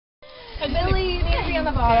Billy, you need to be on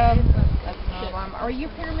the bottom. That's not a bottom. Are you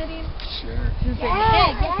pyramiding? Sure.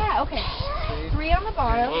 Yeah, okay. 3 on the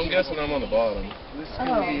bottom. Well, I'm guessing I'm on the bottom. This is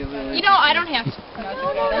gonna be a little... You know, I don't have to. No,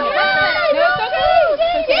 it's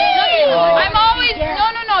okay. I'm always,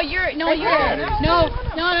 no, you're.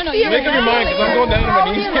 Make up your mind, because I'm going down to my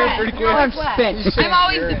knees here pretty quick. I'm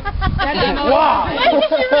always the... Wow!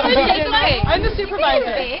 I'm the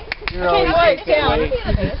supervisor. You're always down.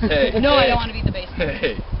 Hey. No, I don't want to be the base.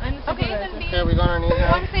 Hey. I'm the supervisor. Okay, we got our knees Well,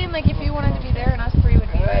 down. I'm saying, like, if you wanted to be there and us 3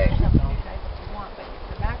 would be there, you guys if you want, but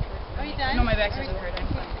your back hurts. Are you done? No, my back doesn't hurt. I'm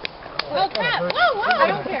fine. Oh, crap. Whoa. I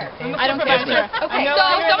don't care. I don't care. Okay. So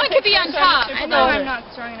someone could be on top. I know I'm not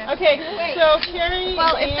strong enough. Okay, so Carrie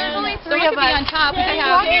Well, if there's only 3 Someone of could be us. on top. We Carrie could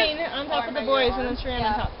have... Jane on top of the boys, and then Sharon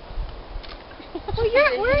on top. Well,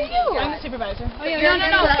 where are you? I'm the supervisor. No. What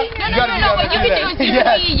you could do is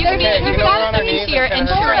you could be on the knees here and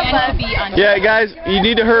Sharon could be on top. Yeah, guys, you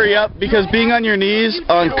need to hurry up because being on your knees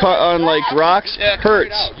on like rocks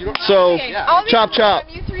hurts. So, chop.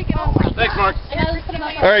 You 3 get on top. Thanks, Mark.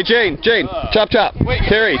 All right, Jane, chop.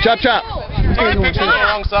 Terry, chop. Take a picture on the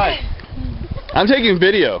wrong side. I'm taking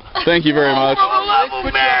video. Thank you very much.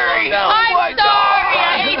 Mary! I'm sorry.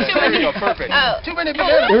 I hate you. There you go, perfect. Too many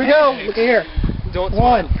bananas. Here we go. Look at here. Don't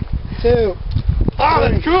 1, 2. Oh,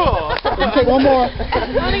 that's cool. Take one more.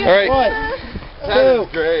 All right. 1, That is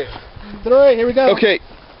great. 2, 3. Here we go. Okay.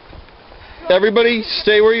 Everybody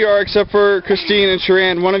stay where you are except for Christine and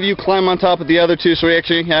Sharon. One of you climb on top of the other 2 so we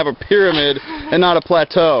actually have a pyramid and not a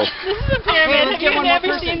plateau. This is a pyramid. Have you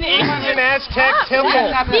never seen the An Aztec temple.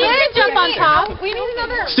 You can jump on top. We need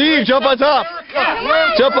another. Steve, jump on top.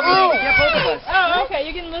 Jump. Oh, okay.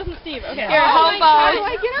 You can listen to Steve. Okay. Here, how about do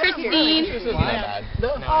I get up here? Christine?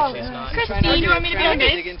 Christine, do you want me to be on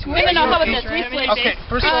base? No, how about this? Okay,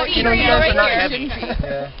 first of all, you know you guys are not heavy.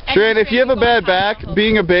 Sharon, if you have a bad back,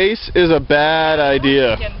 being a base is a bad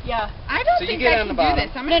idea. Yeah. I don't think I can do this.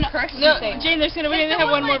 I'm going to crush No, this thing. Jane, we need to have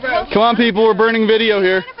one more row. Come on, people, we're burning video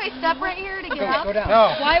here. If I step right here to get up? Go down.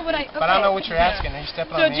 No, Why would I? but I don't know what you're asking. Are you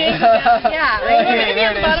stepping So on me? Jane, Yeah, right here. Hey,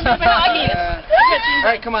 there it is. All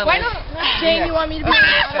right, come on, Why Liz. don't... Jane, you want me to be Liz.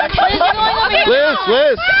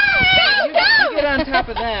 You get on top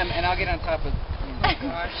of them, and I'll get on top of...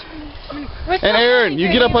 And Aaron, you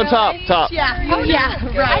get up on top. Yeah. Oh, yeah.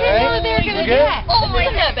 Right. I didn't know they were going to do that. Oh,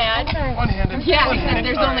 isn't that bad? One-handed. Yeah, because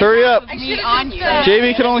there's only Hurry up. me on you.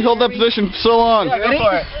 JB can only hold that position so long. Go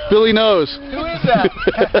for it. Billy knows. Who is that?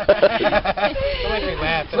 Don't make me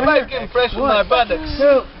laugh. Somebody's getting fresh with my buttocks.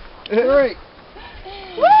 2, 3.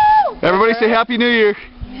 Woo! Everybody say Happy New Year.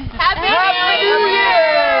 Happy New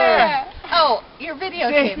Year! Oh, your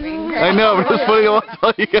videotaping. I know, but it's funny to watch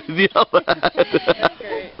all you guys yell at.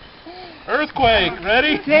 Earthquake.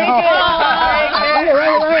 Ready? Right.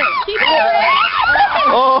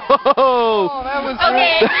 Oh! That was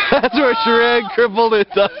Okay. That's where Sharon crippled it,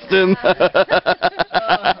 Dustin.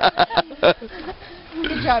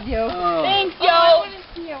 Good job, yo. Thanks, yo.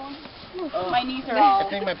 My knees are all... I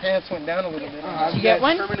think my pants went down a little bit. You get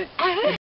one?